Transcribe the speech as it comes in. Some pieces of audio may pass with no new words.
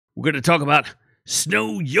We're going to talk about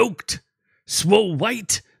Snow Yoked, Swole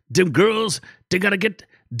White. Them girls, they got to get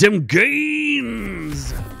them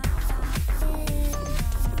gains.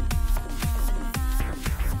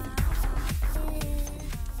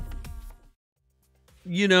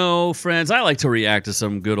 You know, friends, I like to react to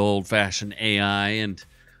some good old-fashioned AI, and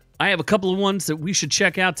I have a couple of ones that we should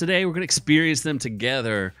check out today. We're going to experience them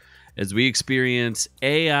together as we experience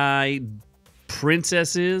AI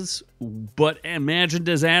princesses, but imagined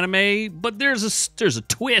as anime. But there's a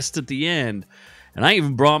twist at the end, and I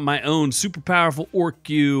even brought my own super powerful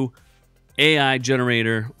OrcU AI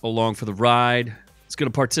generator along for the ride. It's going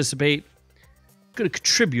to participate, going to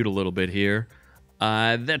contribute a little bit here.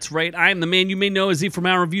 That's right, I'm the man you may know as Z from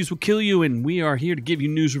Our Reviews Will Kill You, and we are here to give you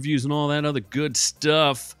news, reviews, and all that other good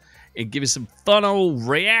stuff, and give you some fun old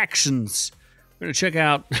reactions. We're going to check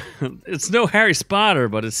out, it's no Harry Spotter,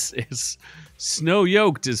 but it's Snow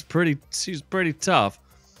Yoked is she's pretty tough.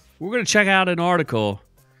 We're going to check out an article,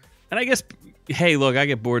 and I guess, hey, look, I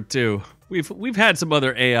get bored too. We've had some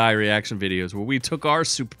other AI reaction videos where we took our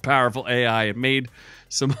super powerful AI and made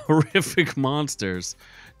some horrific monsters.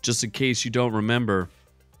 Just in case you don't remember.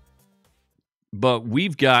 But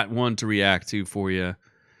we've got one to react to for you.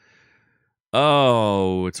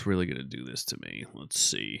 Oh, it's really going to do this to me. Let's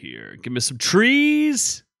see here. Give me some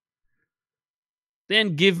trees.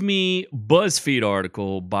 Then give me BuzzFeed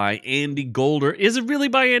article by Andy Golder. Is it really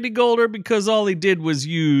by Andy Golder? Because all he did was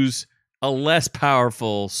use a less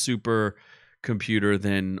powerful supercomputer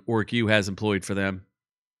than OrcU has employed for them.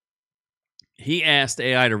 He asked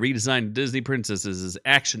AI to redesign Disney princesses as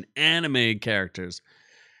action anime characters,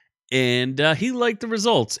 and he liked the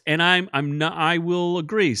results. And I will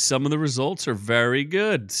agree. Some of the results are very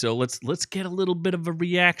good. So let's get a little bit of a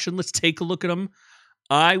reaction. Let's take a look at them.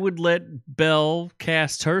 I would let Belle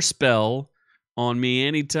cast her spell on me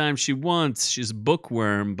anytime she wants. She's a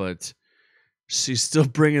bookworm, but she's still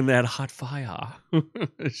bringing that hot fire.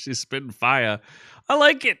 She's spitting fire. I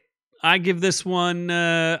like it. I give this one,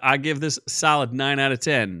 I give this a solid 9 out of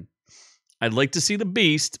 10. I'd like to see the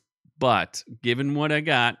Beast, but given what I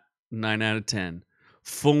got, 9 out of 10.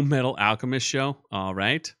 Full Metal Alchemist show, all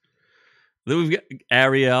right. Then we've got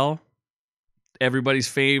Ariel, everybody's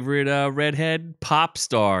favorite redhead pop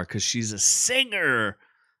star, because she's a singer.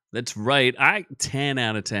 That's right, 10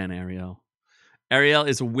 out of 10, Ariel. Ariel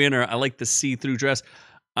is a winner. I like the see-through dress.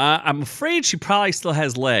 I'm afraid she probably still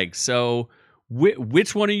has legs, so...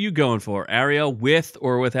 Which one are you going for? Ariel with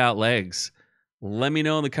or without legs? Let me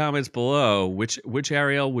know in the comments below. Which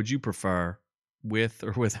Ariel would you prefer? With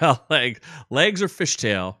or without legs? Legs or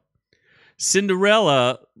fishtail?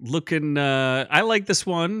 Cinderella looking... I like this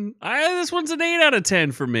one. This one's an 8 out of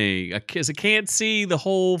 10 for me. Because I can't see the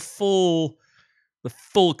whole full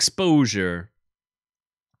exposure.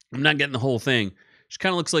 I'm not getting the whole thing. She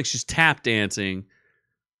kind of looks like she's tap dancing.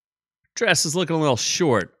 Dress is looking a little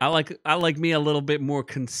short. I like me a little bit more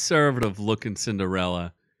conservative looking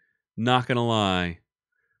Cinderella. Not gonna lie.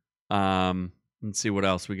 Let's see what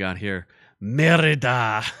else we got here.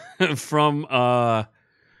 Merida from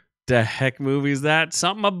the heck movie is that?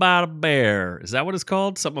 Something About a Bear. Is that what it's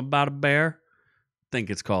called? Something About a Bear? I think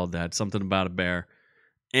it's called that. Something About a Bear.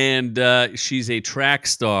 And she's a track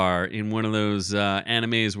star in one of those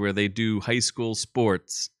animes where they do high school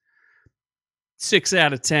sports. 6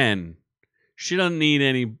 out of 10. She doesn't need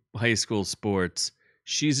any high school sports.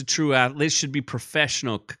 She's a true athlete. Should be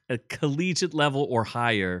professional, at collegiate level or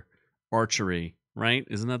higher archery, right?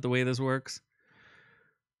 Isn't that the way this works?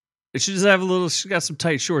 It should just have a little... She's got some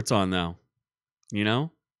tight shorts on, though. You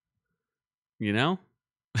know? You know?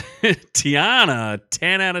 Tiana,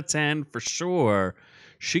 10 out of 10 for sure.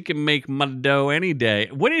 She can make my dough any day.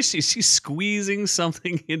 What is she? She's squeezing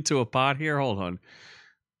something into a pot here? Hold on.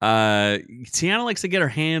 Tiana likes to get her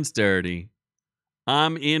hands dirty.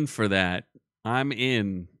 I'm in for that. I'm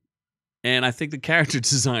in. And I think the character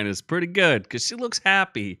design is pretty good because she looks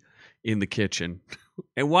happy in the kitchen.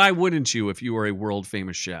 And why wouldn't you if you were a world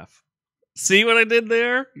famous chef? See what I did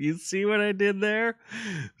there? You see what I did there?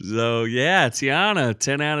 So yeah, Tiana,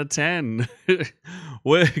 10 out of 10.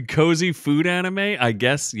 What, cozy food anime? I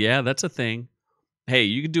guess, yeah, that's a thing. Hey,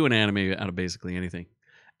 you can do an anime out of basically anything.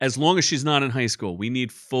 As long as she's not in high school. We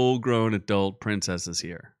need full-grown adult princesses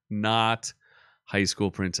here, not high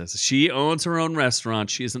school princesses. She owns her own restaurant.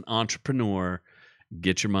 She is an entrepreneur.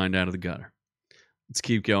 Get your mind out of the gutter. Let's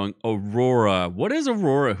keep going. Aurora. What is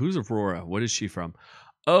Aurora? Who's Aurora? What is she from?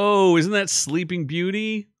 Oh, isn't that Sleeping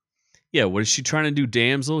Beauty? Yeah, what is she trying to do,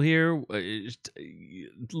 damsel here?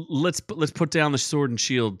 Let's put down the sword and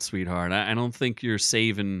shield, sweetheart. I don't think you're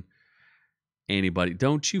saving anybody.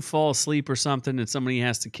 Don't you fall asleep or something and somebody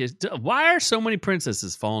has to kiss? Why are so many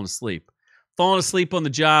princesses falling asleep? Falling asleep on the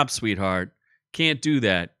job, sweetheart. Can't do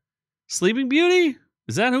that. Sleeping Beauty?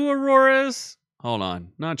 Is that who Aurora is? Hold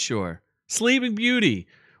on. Not sure. Sleeping Beauty.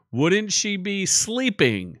 Wouldn't she be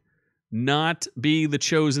sleeping, not be the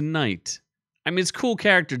chosen knight? I mean, it's cool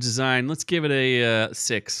character design. Let's give it a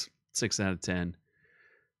 6. 6 out of 10.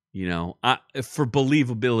 You know, for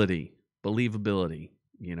believability. Believability,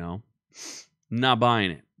 you know. Not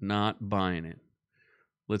buying it. Not buying it.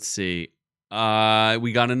 Let's see.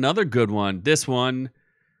 We got another good one. This one,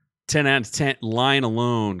 10 out of 10. Line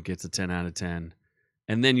alone gets a 10 out of 10.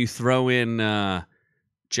 And then you throw in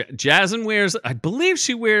Jasmine wears, I believe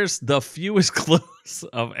she wears the fewest clothes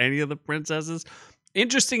of any of the princesses.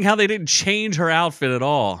 Interesting how they didn't change her outfit at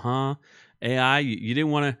all, huh? AI, you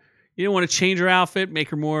didn't want to change her outfit, make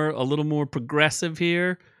her a little more progressive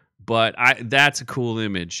here, but that's a cool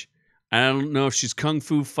image. I don't know if she's kung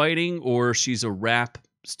fu fighting or she's a rap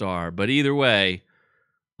star, but either way,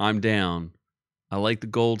 I'm down. I like the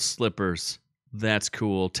gold slippers. That's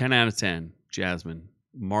cool. 10 out of 10. Jasmine.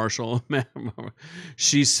 Marshall.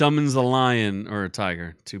 She summons a lion or a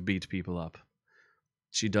tiger to beat people up.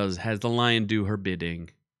 She has the lion do her bidding.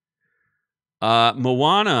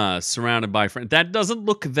 Moana surrounded by friends. That doesn't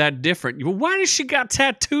look that different. Why does she got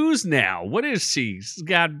tattoos now? What is she? She's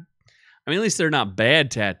got, I mean, at least they're not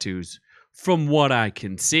bad tattoos from what I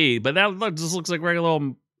can see, but that just looks like regular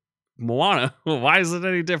old Moana. Why is it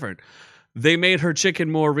any different? They made her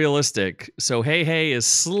chicken more realistic. So Hey is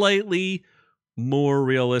slightly more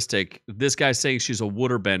realistic. This guy's saying she's a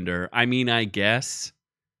waterbender. I mean, I guess.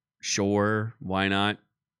 Sure, why not?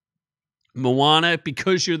 Moana,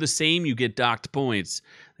 because you're the same, you get docked points.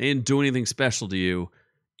 They didn't do anything special to you.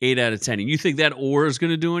 8 out of 10. And you think that oar is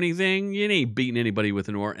going to do anything? You ain't beating anybody with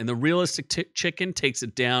an oar. And the realistic chicken takes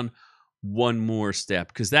it down one more step,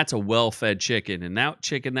 because that's a well-fed chicken. And that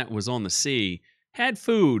chicken that was on the sea had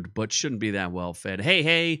food, but shouldn't be that well-fed.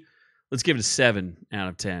 Hey, let's give it a 7 out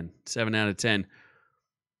of 10. 7 out of 10.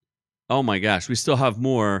 Oh my gosh, we still have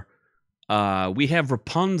more. We have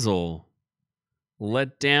Rapunzel.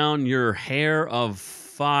 Let down your hair of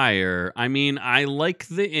fire. I mean, I like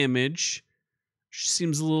the image. She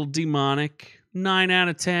seems a little demonic. 9 out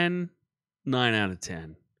of 10. 9 out of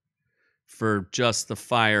 10. For just the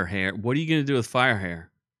fire hair. What are you going to do with fire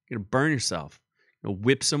hair? You're going to burn yourself. You're going to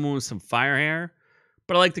whip someone with some fire hair?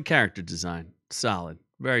 But I like the character design. Solid.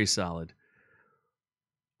 Very solid.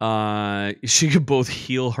 She could both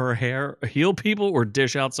heal people or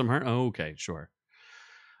dish out some hair. Oh, okay, sure.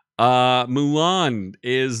 Mulan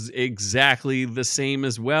is exactly the same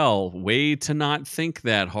as well. Way to not think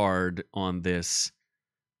that hard on this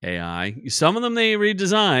AI. Some of them they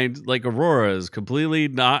redesigned, like Aurora is completely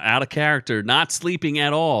not out of character, not sleeping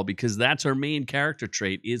at all, because that's her main character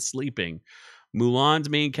trait, is sleeping. Mulan's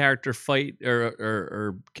main character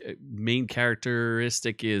main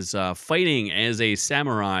characteristic is fighting as a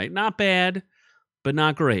samurai. Not bad, but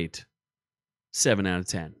not great. 7 out of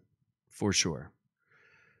 10, for sure.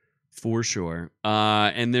 For sure.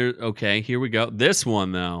 And okay, here we go. This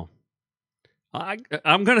one though,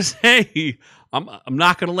 I'm gonna say I'm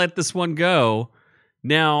not gonna let this one go.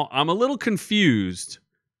 Now I'm a little confused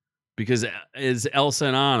because it's Elsa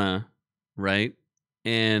and Anna, right?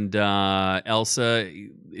 And Elsa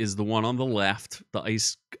is the one on the left, the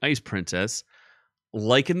ice princess.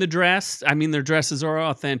 Liking the dress. I mean, their dresses are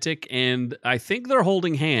authentic, and I think they're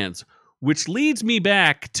holding hands, which leads me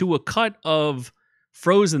back to a cut of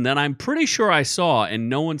Frozen that I'm pretty sure I saw, and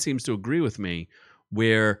no one seems to agree with me,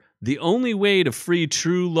 where the only way to free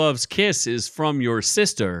true love's kiss is from your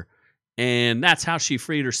sister, and that's how she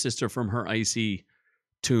freed her sister from her icy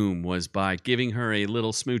tomb, was by giving her a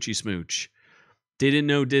little smoochy smooch. Didn't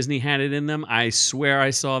know Disney had it in them. I swear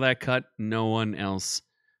I saw that cut. No one else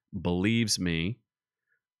believes me.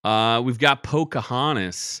 We've got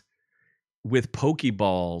Pocahontas with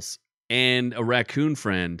Pokeballs and a raccoon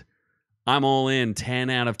friend. I'm all in.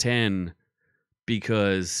 10 out of 10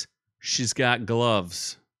 because she's got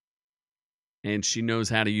gloves and she knows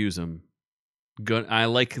how to use them. Good. I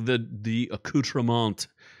like the accoutrement.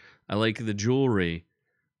 I like the jewelry.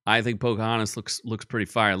 I think Pocahontas looks pretty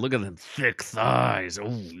fire. Look at them thick thighs. Oh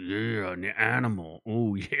yeah, an animal.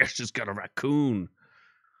 Oh yeah, she's got a raccoon.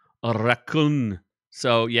 A raccoon.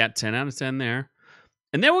 So yeah, 10 out of 10 there.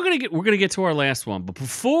 And then we're gonna get to our last one. But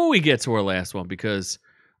before we get to our last one, because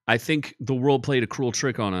I think the world played a cruel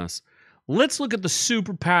trick on us, let's look at the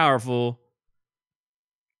super powerful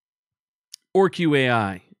OrQ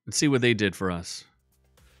AI and see what they did for us.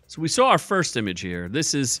 So we saw our first image here.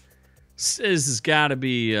 This has got to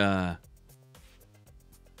be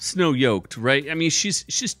Snow Yoked, right? I mean,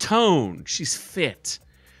 she's toned. She's fit.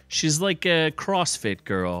 She's like a CrossFit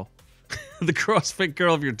girl. The CrossFit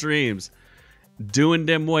girl of your dreams. Doing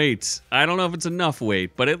them weights. I don't know if it's enough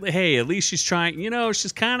weight, but hey, at least she's trying. You know,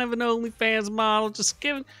 she's kind of an OnlyFans model. Just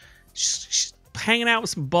giving, she's hanging out with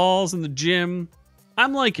some balls in the gym.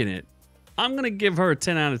 I'm liking it. I'm gonna give her a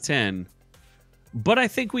 10 out of 10. But I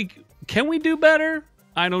think can we do better?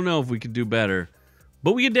 I don't know if we could do better,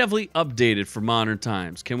 but we can definitely update it for modern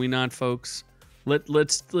times. Can we not, folks?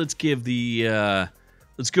 Let's give the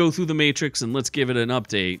let's go through the matrix and let's give it an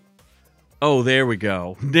update. Oh, there we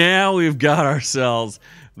go. Now we've got ourselves.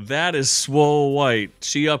 That is Swole White.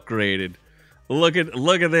 She upgraded. Look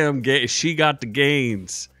at them. She got the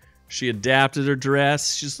gains. She adapted her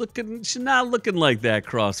dress. She's not looking like that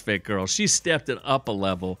CrossFit girl. She stepped it up a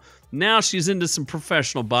level. Now she's into some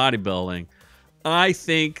professional bodybuilding. I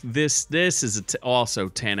think this is also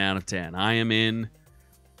 10 out of 10. I am in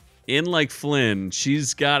like Flynn.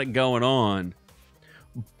 She's got it going on.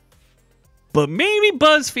 But maybe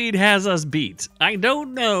BuzzFeed has us beat. I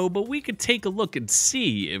don't know, but we could take a look and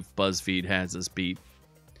see if BuzzFeed has us beat.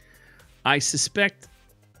 I suspect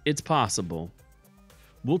it's possible.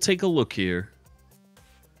 We'll take a look here.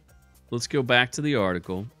 Let's go back to the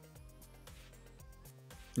article.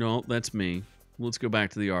 No, that's me. Let's go back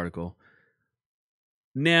to the article.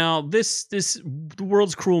 Now, the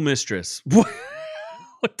world's cruel mistress. What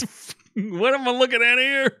am I looking at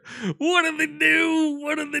here? What did they do?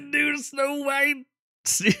 What did they do to Snow White?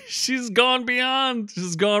 She's gone beyond.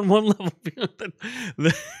 She's gone one level beyond.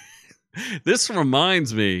 This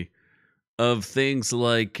reminds me of things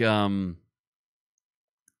like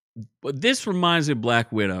this reminds me of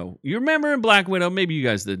Black Widow. You remember in Black Widow? Maybe you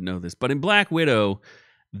guys didn't know this, but in Black Widow,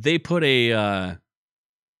 they put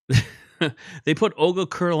they put Olga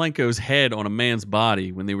Kurylenko's head on a man's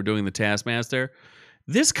body when they were doing the Taskmaster.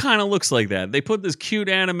 This kind of looks like that. They put this cute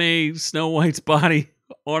anime Snow White's body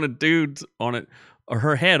on a dude's or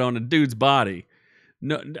her head on a dude's body.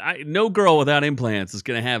 No girl without implants is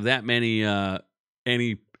gonna have that many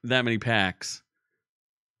packs,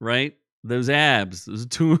 right? Those abs, those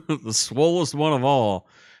two, the swollest one of all.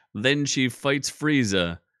 Then she fights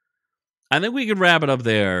Frieza. I think we can wrap it up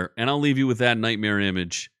there, and I'll leave you with that nightmare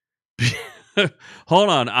image. Hold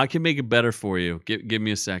on, I can make it better for you. Give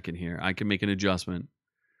me a second here. I can make an adjustment.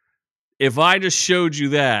 If I just showed you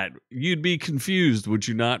that, you'd be confused, would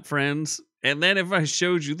you not, friends? And then if I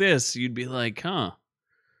showed you this, you'd be like, huh,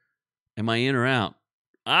 am I in or out?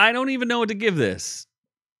 I don't even know what to give this.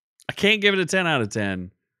 I can't give it a 10 out of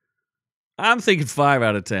 10. I'm thinking 5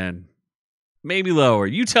 out of 10. Maybe lower.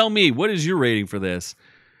 You tell me, what is your rating for this?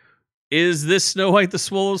 Is this Snow White the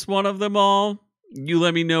swollest one of them all? You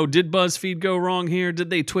let me know. Did BuzzFeed go wrong here? Did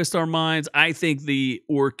they twist our minds? I think the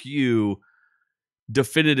OrcU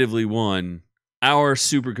definitively won. Our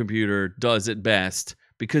supercomputer does it best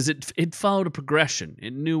because it followed a progression.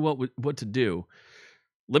 It knew what to do.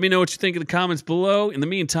 Let me know what you think in the comments below. In the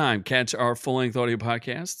meantime, catch our full-length audio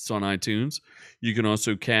podcasts on iTunes. You can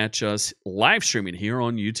also catch us live streaming here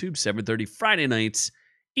on YouTube, 7:30 Friday nights,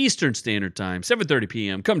 Eastern Standard Time, 7:30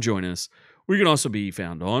 p.m. Come join us. We can also be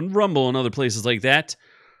found on Rumble and other places like that.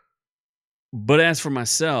 But as for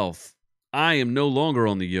myself, I am no longer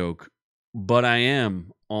on the yoke, but I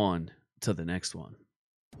am on to the next one.